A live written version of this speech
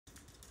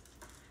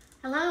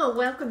Hello,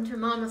 welcome to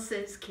Mama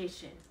Sue's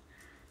Kitchen.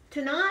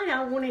 Tonight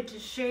I wanted to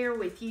share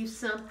with you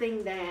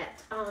something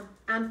that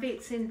I'm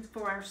fixing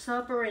for our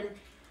supper, and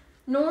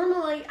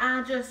normally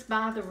I just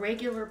buy the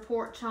regular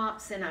pork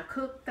chops and I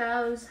cook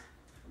those,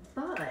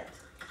 but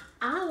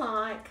I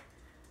like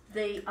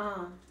the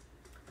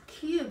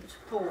cubed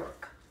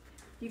pork.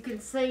 You can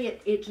see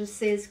it just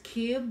says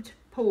cubed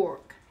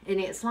pork, and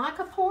it's like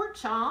a pork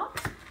chop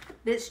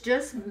that's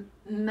just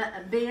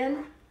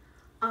been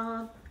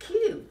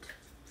cubed.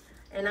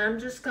 And I'm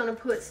just going to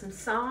put some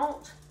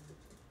salt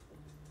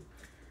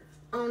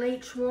on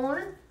each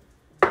one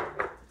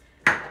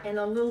and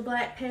a little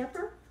black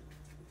pepper.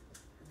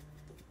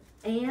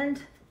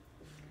 And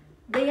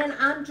then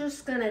I'm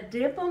just going to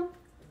dip them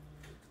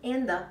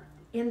in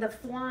the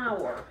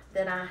flour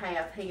that I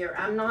have here.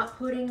 I'm not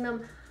putting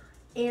them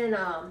in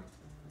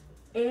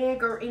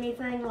egg or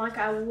anything like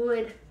I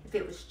would if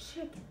it was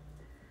chicken.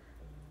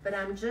 But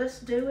I'm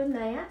just doing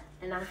that,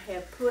 and I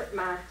have put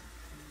my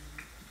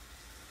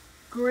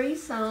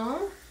grease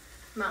on,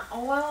 my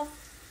oil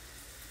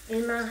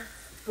in my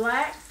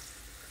black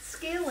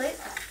skillet,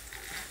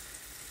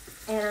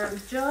 and I'm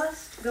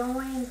just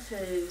going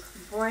to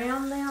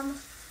brown them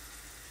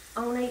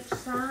on each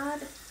side.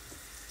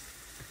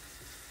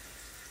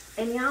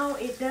 And y'all,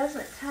 it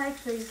doesn't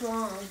take these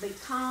long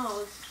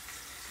because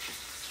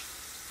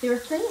they're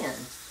thin.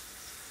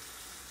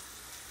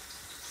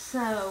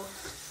 So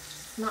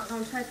it's not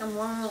going to take them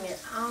long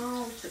at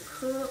all to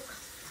cook.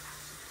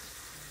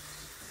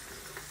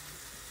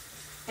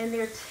 And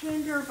they're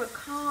tender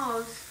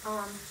because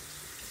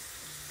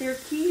they're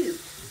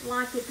cubed.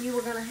 Like if you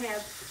were going to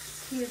have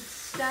cubed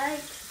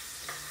steak,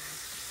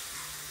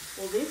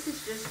 well, this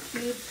is just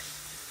cubed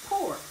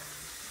pork.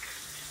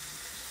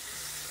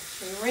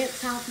 And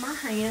rinse off my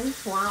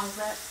hands while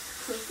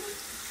that's cooking.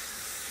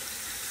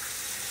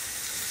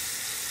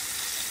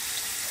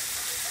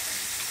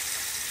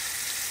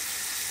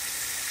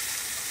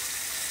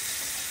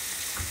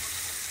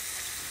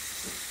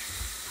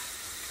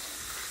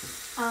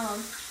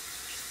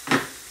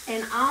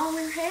 And all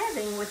we're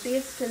having with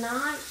this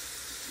tonight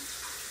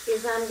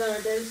is I'm going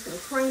to do some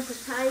cream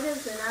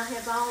potatoes, and I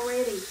have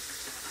already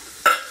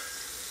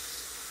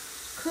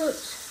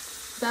cooked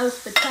those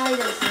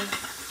potatoes. And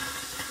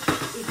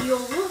if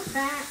you'll look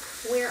back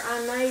where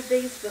I made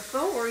these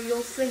before,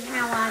 you'll see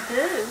how I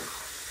do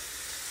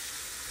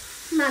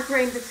my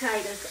cream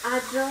potatoes.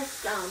 I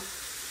just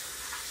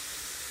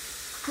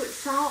put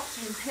salt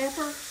and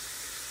pepper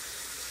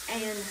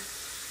and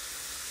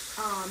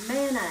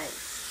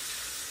mayonnaise.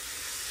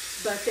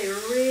 But they're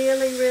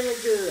really, really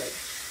good.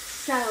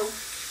 So,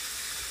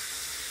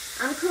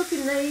 I'm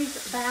cooking these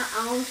about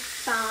on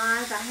 5.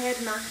 I had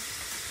my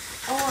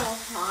oil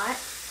hot,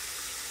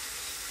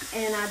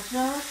 and I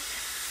just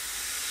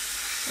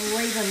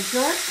leave them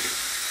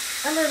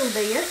just a little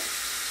bit.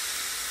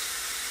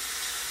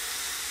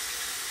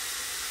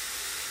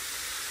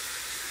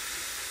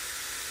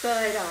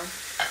 But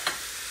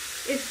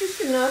it's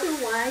just another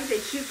way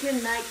that you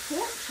can make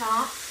pork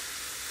chops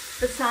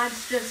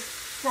besides just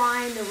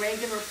frying the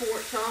regular pork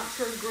chops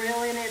or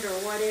grilling it or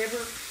whatever.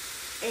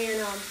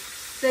 And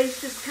these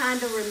just kind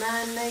of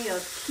remind me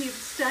of cubed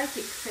steak,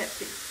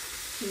 except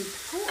it's cubed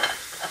pork.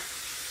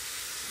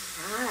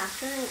 Alright, I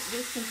think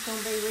this one's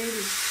going to be ready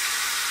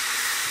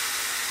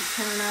to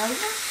turn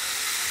over.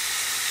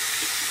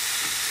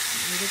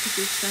 Look at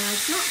this side.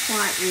 It's not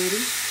quite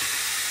ready.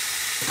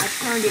 I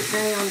turned it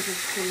down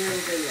just a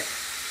little bit.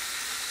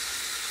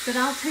 But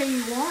I'll tell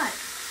you what,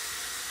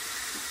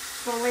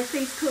 we'll let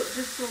these cook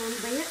just a little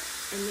bit,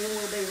 and then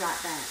we'll be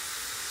right back.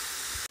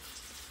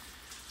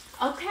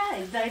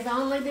 Okay, they've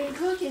only been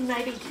cooking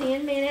maybe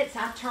 10 minutes.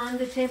 I turned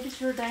the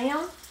temperature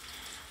down.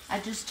 I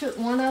just took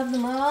one of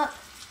them up.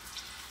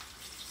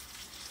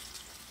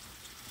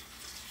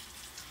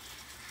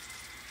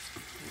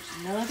 There's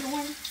another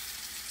one.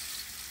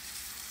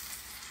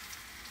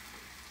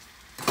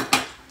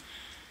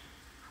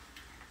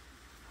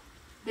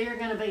 They're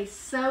going to be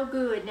so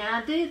good. Now,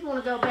 I did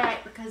want to go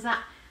back because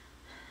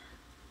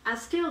I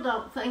still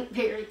don't think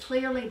very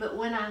clearly, but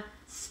when I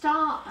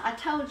stopped, I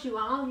told you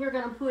all you're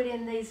going to put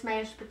in these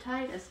mashed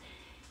potatoes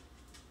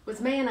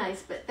with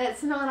mayonnaise, but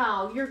that's not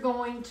all. You're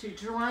going to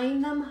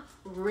drain them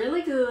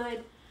really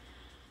good,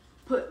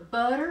 put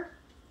butter,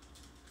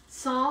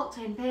 salt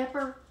and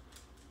pepper,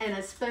 and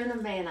a spoon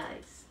of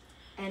mayonnaise.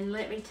 And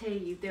let me tell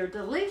you, they're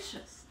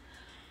delicious.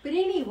 But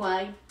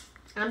anyway,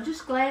 I'm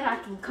just glad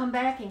I can come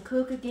back and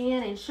cook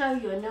again and show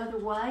you another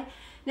way.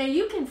 Now,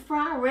 you can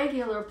fry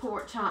regular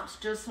pork chops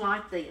just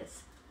like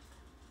this,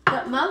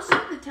 but most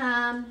of the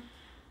time,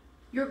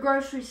 your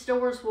grocery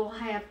stores will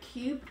have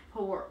cubed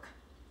pork,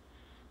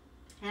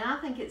 and I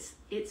think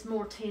it's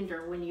more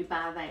tender when you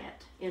buy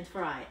that and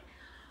fry it.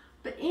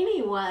 But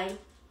anyway,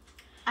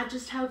 I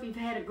just hope you've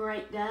had a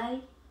great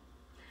day.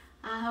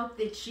 I hope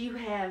that you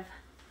have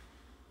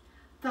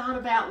thought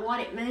about what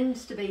it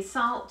means to be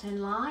salt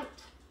and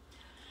light.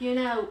 You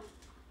know,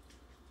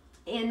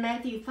 in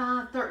Matthew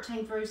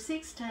 5:13 through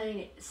 16,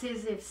 it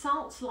says if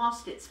salt's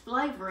lost its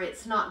flavor,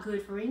 it's not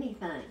good for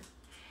anything.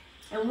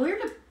 And we're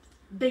to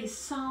be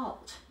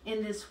salt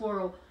in this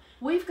world.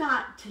 We've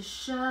got to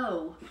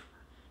show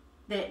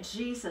that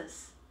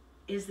Jesus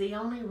is the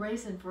only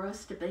reason for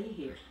us to be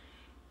here.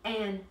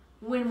 And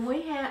when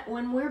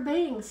we're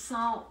being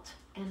salt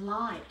and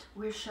light,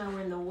 we're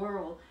showing the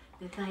world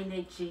that they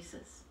need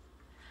Jesus.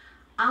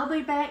 I'll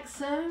be back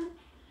soon,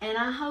 and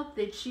I hope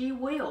that you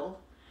will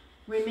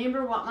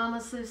remember what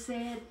Mama Sue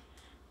said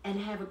and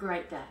have a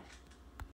great day.